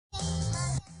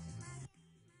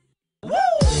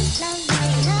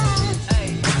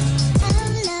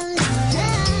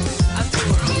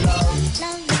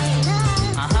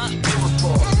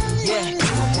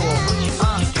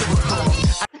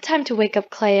Time to wake up,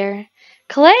 Claire.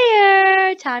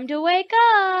 Claire, time to wake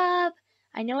up.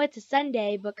 I know it's a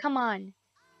Sunday, but come on.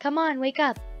 Come on, wake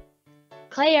up.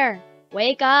 Claire,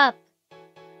 wake up.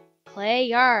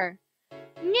 Claire.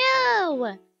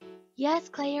 No. Yes,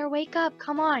 Claire, wake up.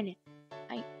 Come on.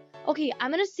 Okay, I'm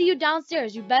gonna see you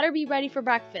downstairs. You better be ready for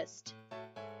breakfast.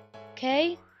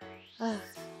 Okay?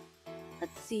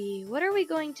 Let's see. What are we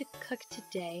going to cook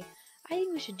today? I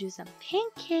think we should do some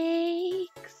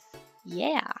pancakes.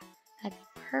 Yeah, that'd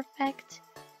be perfect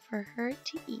for her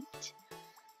to eat.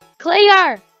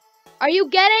 Claire, are you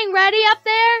getting ready up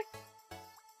there?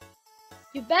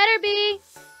 You better be.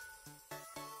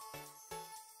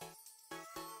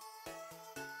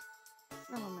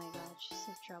 Oh my god, she's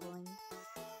so troubling.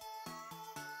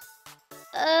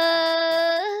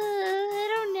 I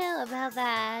don't know about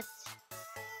that.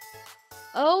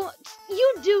 Oh,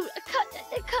 you do.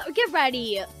 Get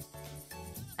ready.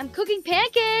 I'm cooking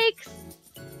pancakes.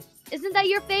 Isn't that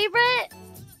your favorite?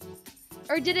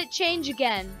 Or did it change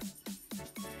again?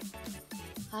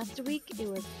 Last week it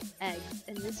was eggs,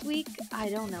 and this week I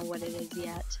don't know what it is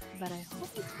yet, but I hope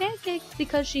it's pancakes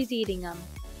because she's eating them.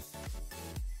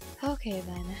 Okay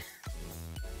then.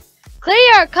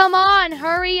 Claire, come on,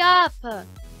 hurry up! I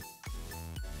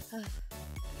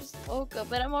just woke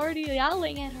up and I'm already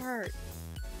yelling at her.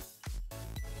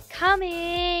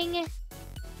 Coming!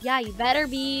 Yeah, you better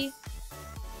be.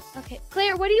 Okay,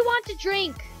 Claire, what do you want to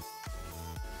drink?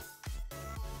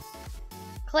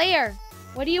 Claire,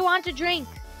 what do you want to drink?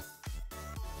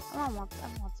 I want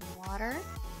some water.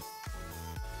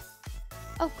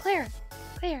 Oh, Claire,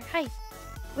 hi.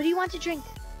 What do you want to drink?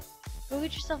 Go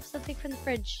get yourself something from the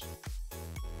fridge.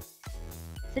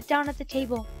 Sit down at the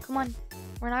table. Come on,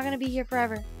 we're not gonna be here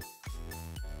forever.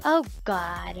 Oh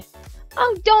God.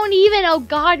 Oh, don't even oh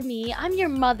God me. I'm your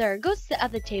mother. Go sit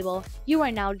at the table. You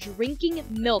are now drinking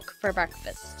milk for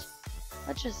breakfast.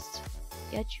 Let's just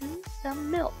get you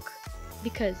some milk.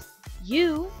 Because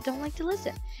you don't like to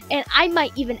listen. And I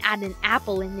might even add an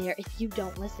apple in there if you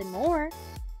don't listen more.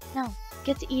 No,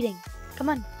 get to eating. Come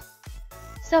on.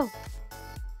 So,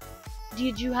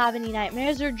 did you have any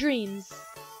nightmares or dreams?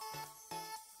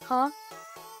 Huh?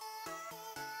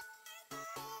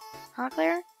 Huh,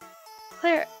 Claire?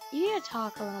 Claire, you need to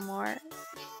talk a little more.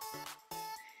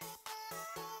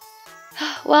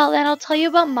 Well, then I'll tell you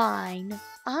about mine.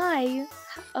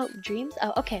 Oh, dreams?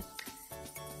 Oh, okay.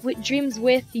 Dreams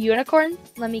with unicorn?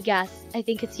 Let me guess. I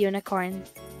think it's unicorn.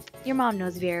 Your mom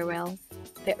knows very well.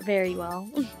 Very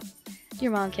well.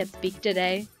 Your mom can't speak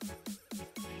today.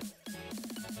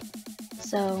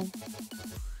 So,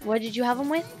 what did you have them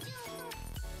with?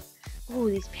 Ooh,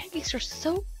 these pancakes are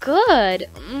so good.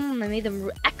 I made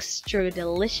them extra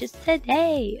delicious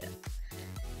today.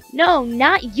 No,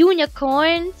 not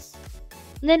unicorns.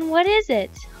 Then what is it,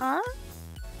 huh?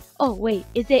 Oh, wait,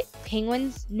 is it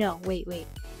penguins? No, wait.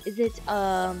 Is it,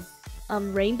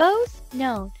 rainbows?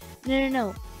 No.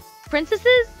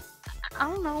 Princesses? I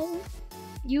don't know.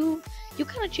 You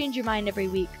kind of change your mind every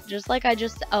week. Just like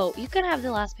oh, you can have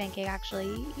the last pancake,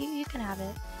 actually. You can have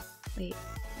it. Wait,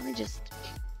 let me just...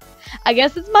 I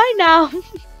guess it's mine now.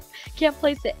 Can't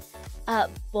place it.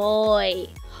 Boy.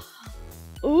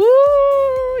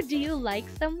 Ooh, do you like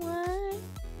someone?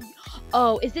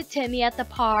 Oh, is it Timmy at the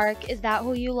park? Is that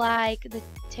who you like? The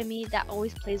Timmy that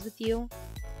always plays with you?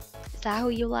 Is that who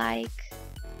you like?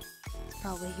 It's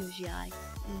probably who you like.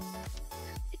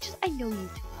 I know you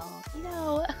too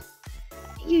well.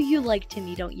 You know, you like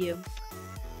Timmy, don't you?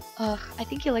 Ugh, I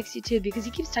think he likes you too because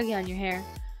he keeps tugging on your hair.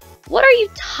 What are you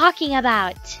talking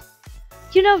about?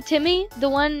 You know Timmy, the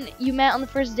one you met on the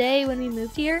first day when we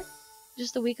moved here?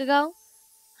 Just a week ago?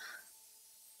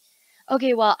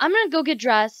 Okay, well, I'm gonna go get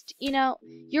dressed. You know,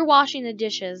 you're washing the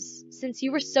dishes since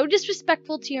you were so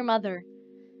disrespectful to your mother.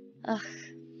 Ugh.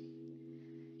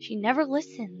 She never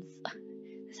listens.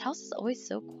 This house is always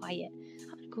so quiet.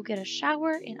 I'm gonna go get a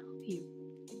shower and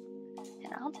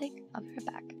I'll be right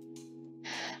back.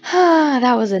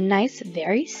 That was a nice,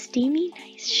 very steamy,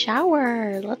 nice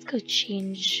shower. Let's go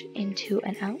change into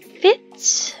an outfit.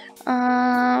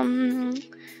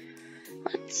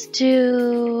 Let's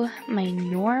do my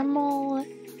normal.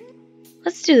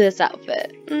 Let's do this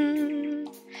outfit.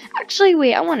 Actually,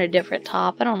 wait, I want a different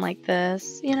top. I don't like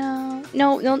this, you know?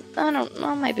 No, I don't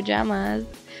want my pajamas.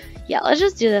 Yeah, let's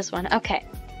just do this one. Okay.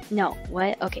 No,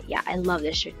 what? Okay, yeah, I love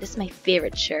this shirt. This is my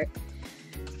favorite shirt.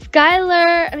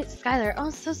 Skylar. Oh,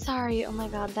 I'm so sorry. Oh my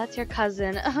god, that's your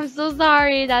cousin. I'm so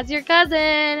sorry. That's your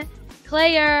cousin.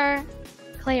 Claire.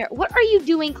 Claire, what are you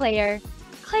doing, Claire?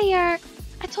 Claire,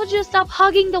 I told you to stop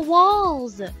hugging the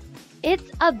walls.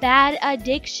 It's a bad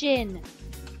addiction.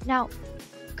 Now,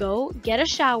 go get a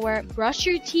shower, brush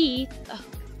your teeth.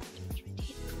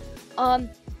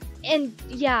 And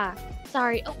yeah,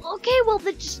 sorry. Oh, okay, well,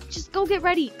 then just go get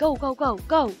ready. Go.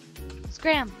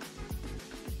 Scram.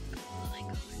 Oh my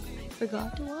god, I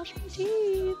forgot to wash my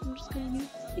teeth. I'm just gonna use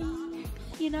the sink,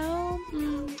 you know?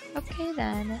 Okay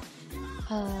then.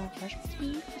 Brush my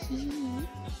teeth.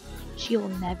 She'll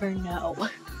never know.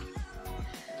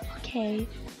 Okay.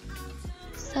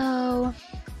 So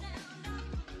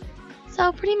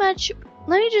pretty much,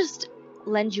 let me just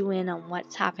lend you in on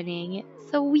what's happening.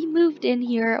 So we moved in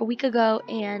here a week ago,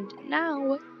 and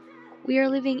now we are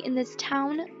living in this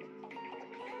town,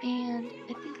 and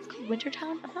I think it's called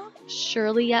Wintertown. I'm not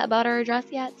surely yet about our address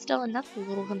yet still, and that's a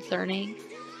little concerning,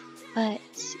 but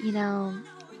you know,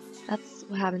 that's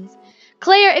what happens.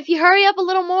 Claire, if you hurry up a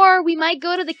little more, we might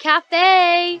go to the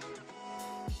cafe.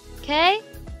 Okay?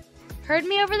 Heard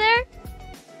me over there?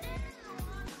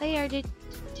 Claire, did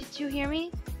you hear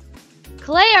me?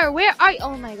 Claire, where are you?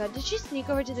 Oh my god, did she sneak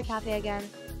over to the cafe again?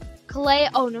 Claire,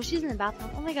 oh no, she's in the bathroom.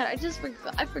 Oh my god, I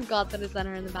forgot that I sent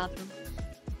her in the bathroom.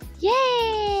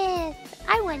 Yes,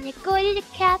 I want to go to the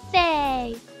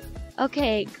cafe.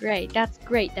 Okay, great. That's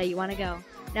great that you want to go.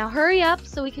 Now hurry up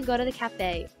so we can go to the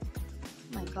cafe.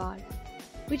 Oh my god.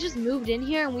 We just moved in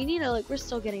here and we need to, we're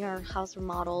still getting our house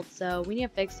remodeled, so we need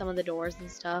to fix some of the doors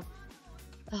and stuff.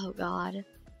 Oh god.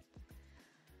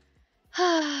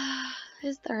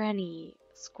 Is there any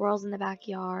squirrels in the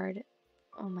backyard?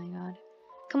 Oh my god.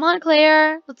 Come on,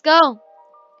 Claire. Let's go.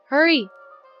 Hurry.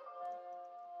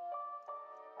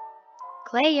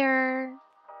 Claire.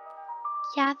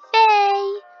 Cafe.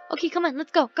 Okay, come on.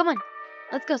 Let's go. Come on.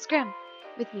 Let's go. Scram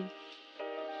with me.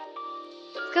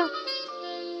 Let's go.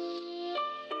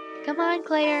 Come on,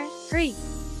 Claire. Hurry.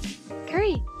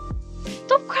 Hurry.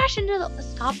 Don't crash into the...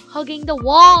 Stop hugging the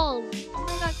walls. Oh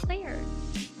my god, Claire.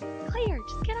 Claire,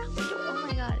 just get out the door. Oh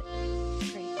my god.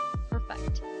 Great.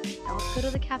 Perfect. Now let's go to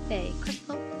the cafe.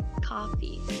 Crystal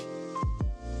coffee.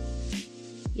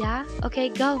 Yeah? Okay,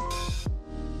 go.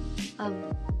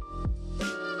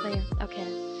 Claire. Okay.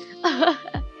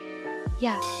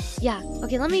 Yeah.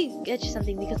 Okay, let me get you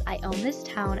something because I own this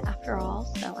town after all,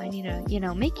 so I need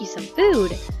to, make you some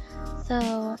food.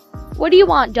 So, what do you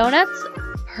want? Donuts?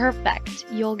 Perfect.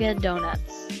 You'll get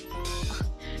donuts.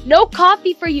 No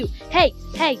coffee for you. Hey,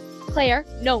 Claire.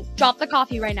 No, drop the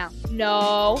coffee right now.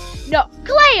 No.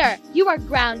 Claire, you are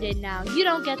grounded now. You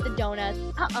don't get the donuts.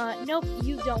 Nope,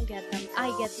 you don't get them.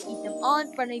 I get to eat them all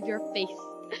in front of your face.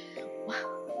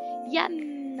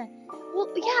 Yum. Well,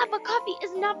 yeah, but coffee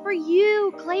is not for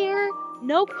you, Claire.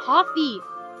 No coffee.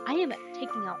 I am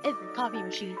taking out every coffee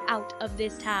machine out of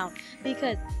this town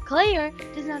because Claire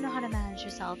does not know how to manage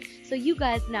herself. So you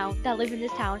guys now that live in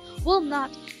this town will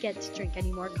not get to drink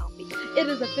any more coffee. It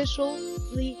is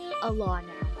officially a law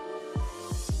now.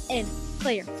 And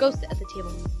Claire, go sit at the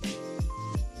table.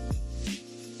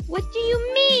 What do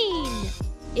you mean?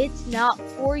 It's not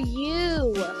for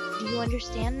you. Do you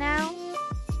understand now?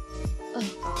 Oh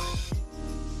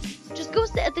god. Just go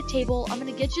sit at the table. I'm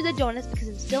gonna get you the donuts because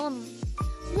I'm still in...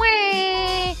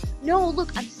 Wah! No,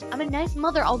 look, I'm a nice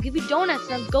mother. I'll give you donuts.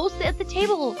 Now go sit at the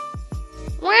table.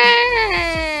 Wah!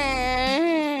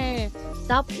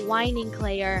 Stop whining,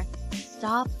 Claire.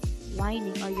 Stop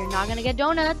whining or you're not gonna get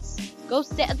donuts. Go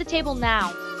sit at the table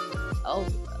now. Oh,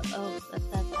 that's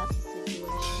a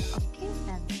situation. Okay,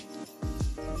 then.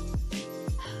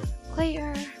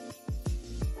 Claire.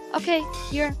 Okay,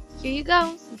 here you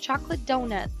go. Some chocolate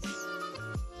donuts.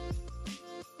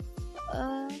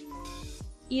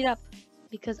 Eat up,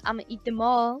 because I'm gonna eat them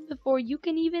all before you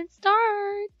can even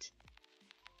start.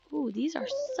 Ooh, these are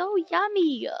so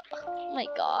yummy. Oh my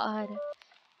god.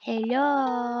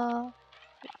 Hello.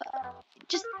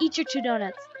 Just eat your 2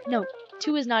 donuts. No,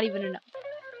 2 is not even enough.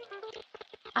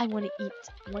 I want to eat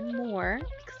 1 more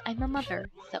because I'm a mother,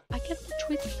 so I get the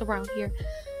choices around here.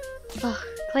 Ugh,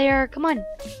 Claire, come on.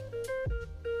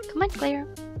 Come on, Claire.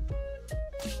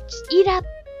 Just eat up.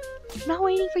 I'm not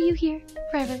waiting for you here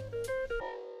forever.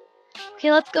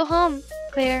 Okay, let's go home,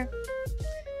 Claire.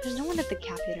 There's no one at the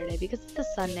cafe today because it's a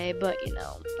Sunday, but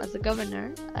as a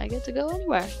governor, I get to go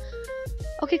anywhere.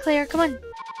 Okay, Claire, come on.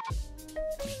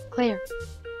 Claire.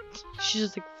 She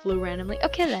just flew randomly.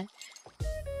 Okay then.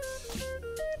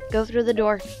 Go through the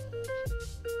door.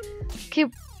 Okay,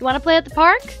 you want to play at the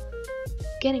park?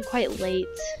 Getting quite late.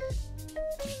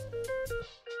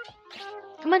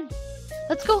 Come on,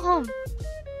 let's go home.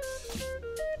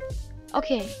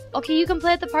 Okay, you can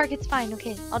play at the park, it's fine,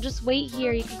 okay. I'll just wait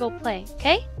here, you can go play,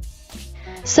 okay?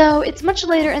 So it's much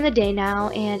later in the day now,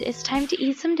 and it's time to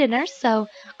eat some dinner. So,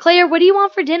 Claire, what do you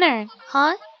want for dinner?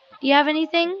 Huh? Do you have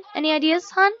anything? Any ideas,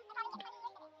 hon?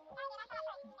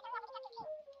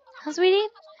 Huh, sweetie?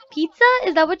 Pizza?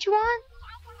 Is that what you want?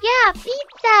 Yeah,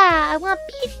 pizza! I want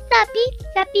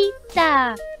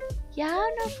pizza! Yeah, I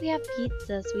don't know if we have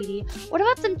pizza, sweetie. What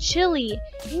about some chili?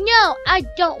 No, I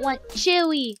don't want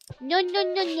chili. No.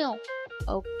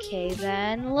 Okay,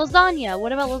 then. Lasagna.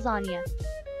 What about lasagna?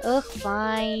 Ugh,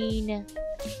 fine.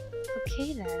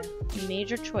 Okay, then. You made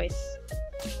your choice.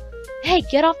 Hey,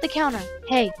 get off the counter.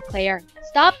 Hey, Claire.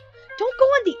 Stop. Don't go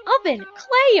in the oven.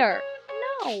 Claire.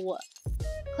 No.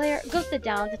 Claire, go sit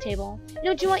down at the table.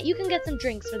 No, do you want? You can get some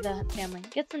drinks for the family.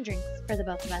 Get some drinks for the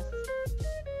both of us.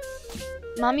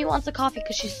 Mommy wants a coffee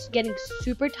because she's getting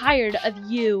super tired of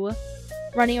you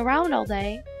running around all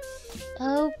day.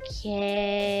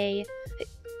 Okay.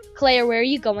 Claire, where are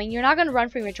you going? You're not going to run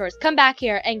from your chores. Come back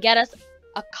here and get us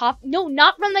a coffee. No,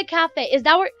 not from the cafe. Is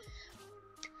that where...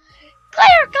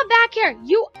 Claire, come back here.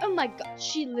 Oh my god.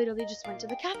 She literally just went to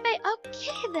the cafe.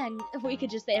 Okay, then. We could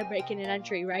just say a break in an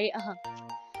entry, right?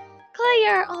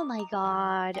 Claire, oh my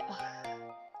god.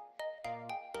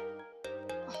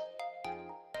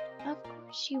 Of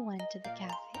course she went to the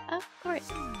cafe. Of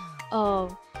course.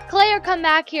 Oh. Claire, come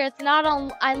back here. It's not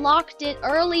on. I locked it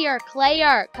earlier.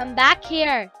 Claire, come back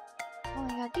here. Oh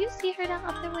my god. Do you see her down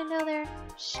up the window there?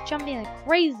 She's jumping like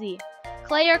crazy.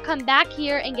 Claire, come back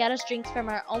here and get us drinks from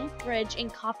our own fridge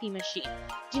and coffee machine.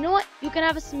 Do you know what? You can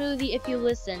have a smoothie if you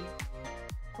listen.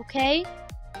 Okay?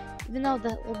 Even though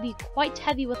that will be quite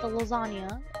heavy with the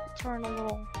lasagna. Turn a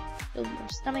little... Your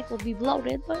stomach will be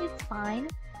bloated, but it's fine.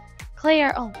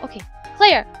 Claire, oh, okay.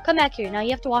 Claire, come back here. Now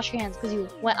you have to wash your hands because you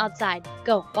went outside.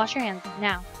 Go, wash your hands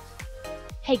now.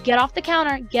 Hey, get off the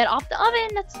counter. Get off the oven.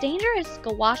 That's dangerous.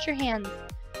 Go wash your hands.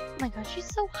 Oh my god,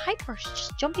 she's so hyper. She's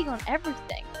just jumping on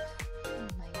everything. Oh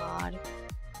my god.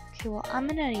 Okay, well, I'm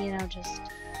gonna, just...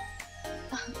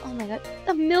 Oh my god.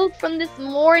 The milk from this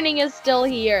morning is still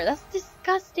here. That's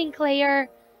disgusting, Claire.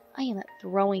 I am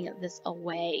throwing this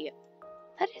away.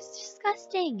 That is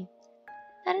disgusting.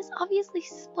 That is obviously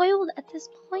spoiled at this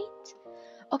point.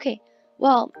 Okay,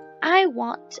 well, I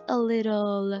want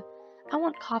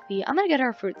coffee. I'm gonna get her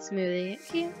a fruit smoothie.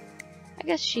 Okay. I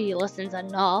guess she listens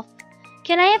enough.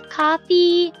 Can I have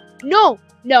coffee? No,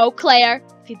 Claire.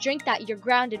 If you drink that, you're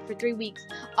grounded for 3 weeks.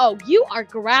 Oh, you are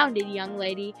grounded, young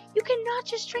lady. You cannot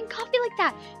just drink coffee like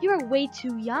that. You are way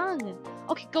too young.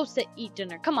 Okay, go sit, eat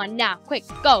dinner. Come on now, quick,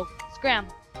 go. Scram.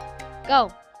 Go.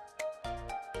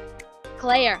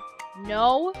 Claire,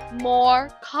 no more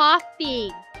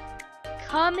coffee.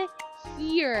 Come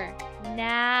here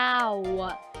now.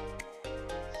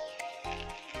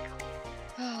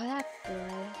 Oh, that's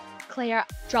good. Claire,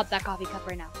 drop that coffee cup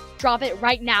right now. Drop it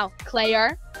right now,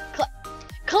 Claire.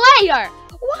 Claire!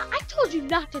 What? I told you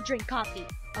not to drink coffee.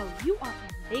 Oh, you are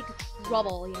in big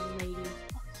trouble, young lady.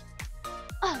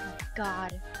 Oh my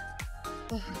god.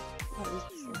 Ugh, at least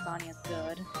this lasagna's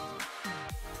good.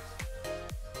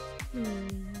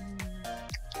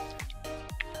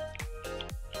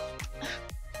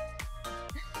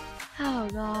 Oh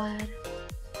god.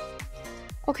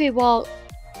 Okay, well,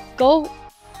 go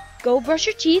brush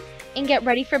your teeth and get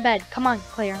ready for bed. Come on,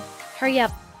 Claire. Hurry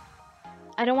up.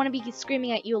 I don't want to be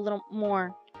screaming at you a little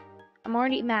more. I'm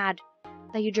already mad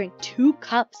that you drink 2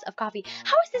 cups of coffee.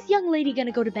 How is this young lady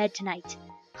gonna go to bed tonight?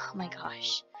 Oh my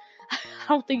gosh. I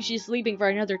don't think she's sleeping for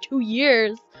another 2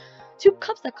 years. 2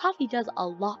 cups of coffee does a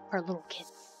lot for little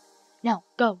kids. No,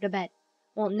 go to bed.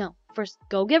 Well, no. First,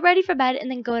 go get ready for bed and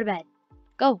then go to bed.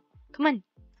 Go. Come on.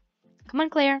 Come on,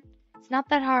 Claire. It's not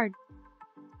that hard.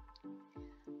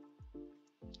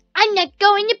 I'm not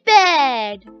going to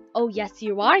bed. Oh, yes,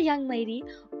 you are, young lady.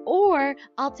 Or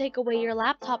I'll take away your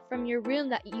laptop from your room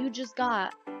that you just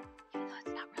got. Even though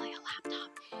it's not really a laptop.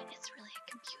 It's really a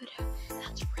computer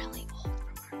that's really old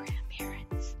from our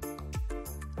grandparents.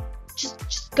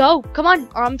 Just go. Come on,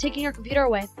 or I'm taking your computer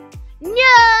away.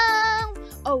 No!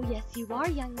 Oh, yes, you are,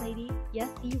 young lady. Yes,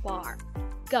 you are.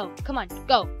 Go. Come on,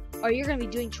 go. Or you're going to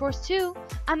be doing chores, too.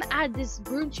 I'm going to add this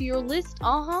broom to your list.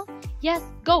 Yes,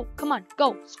 go. Come on,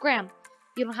 go. Scram.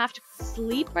 You don't have to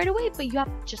sleep right away, but you have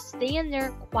to just stay in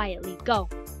there quietly. Go.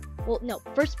 Well, no.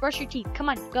 First, brush your teeth. Come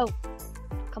on, go.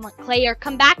 Come on, Claire.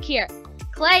 Come back here.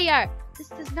 Claire. This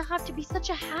does not have to be such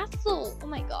a hassle. Oh,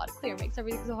 my God. Claire makes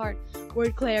everything so hard.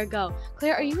 Where'd Claire go?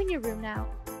 Claire, are you in your room now?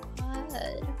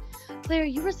 Good. Claire,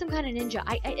 you were some kind of ninja.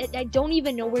 I don't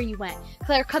even know where you went.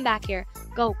 Claire, come back here.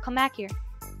 Go. Come back here.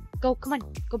 Go. Come on.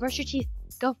 Go brush your teeth.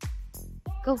 Go.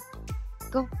 Go.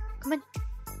 Go. Come on.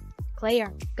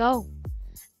 Claire, go.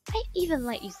 I even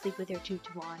let you sleep with your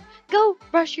tutu on. Go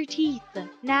brush your teeth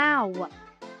now.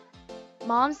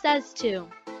 Mom says to.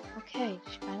 Okay,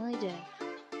 she finally did.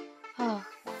 Oh,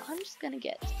 well, I'm just gonna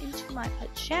get into my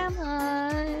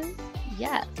pajamas.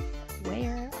 Yes,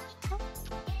 where?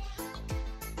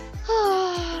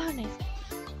 Oh, nice.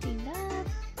 Clean that.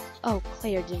 Oh,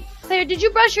 Claire didn't. Claire, did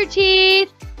you brush your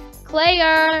teeth?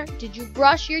 Claire, did you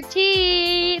brush your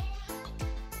teeth?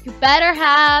 You better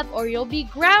have, or you'll be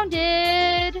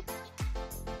grounded.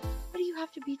 What do you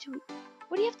have to be to?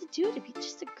 What do you have to do to be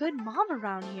just a good mom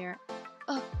around here?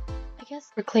 I guess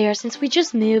for Claire, since we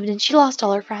just moved and she lost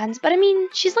all her friends, but I mean,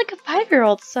 she's like a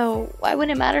 5-year-old, so why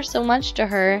wouldn't it matter so much to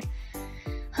her?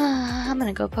 I'm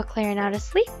gonna go put Claire now to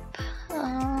sleep.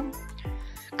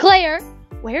 Claire,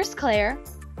 where's Claire?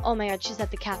 Oh my god, she's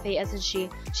at the cafe, isn't she?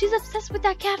 She's obsessed with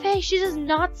that cafe. She does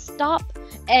not stop.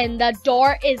 And the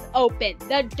door is open.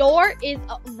 The door is,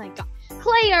 oh my god.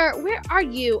 Claire, where are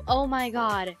you? Oh my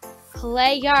god.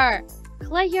 Claire.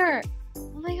 Claire. Oh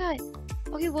my god.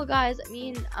 Okay, well guys, I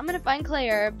mean, I'm gonna find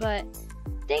Claire, but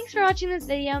thanks for watching this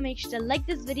video. Make sure to like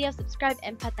this video, subscribe,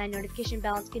 and put that notification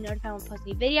bell to get notified when I post a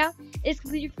new video. It's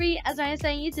completely free, as I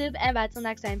say on YouTube, and bye till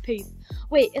next time. Peace.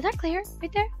 Wait, is that Claire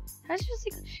right there? How did you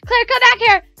see Claire? Come back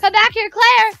here! Come back here,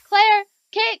 Claire! Claire!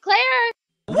 Kate, Claire!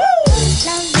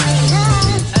 Woo!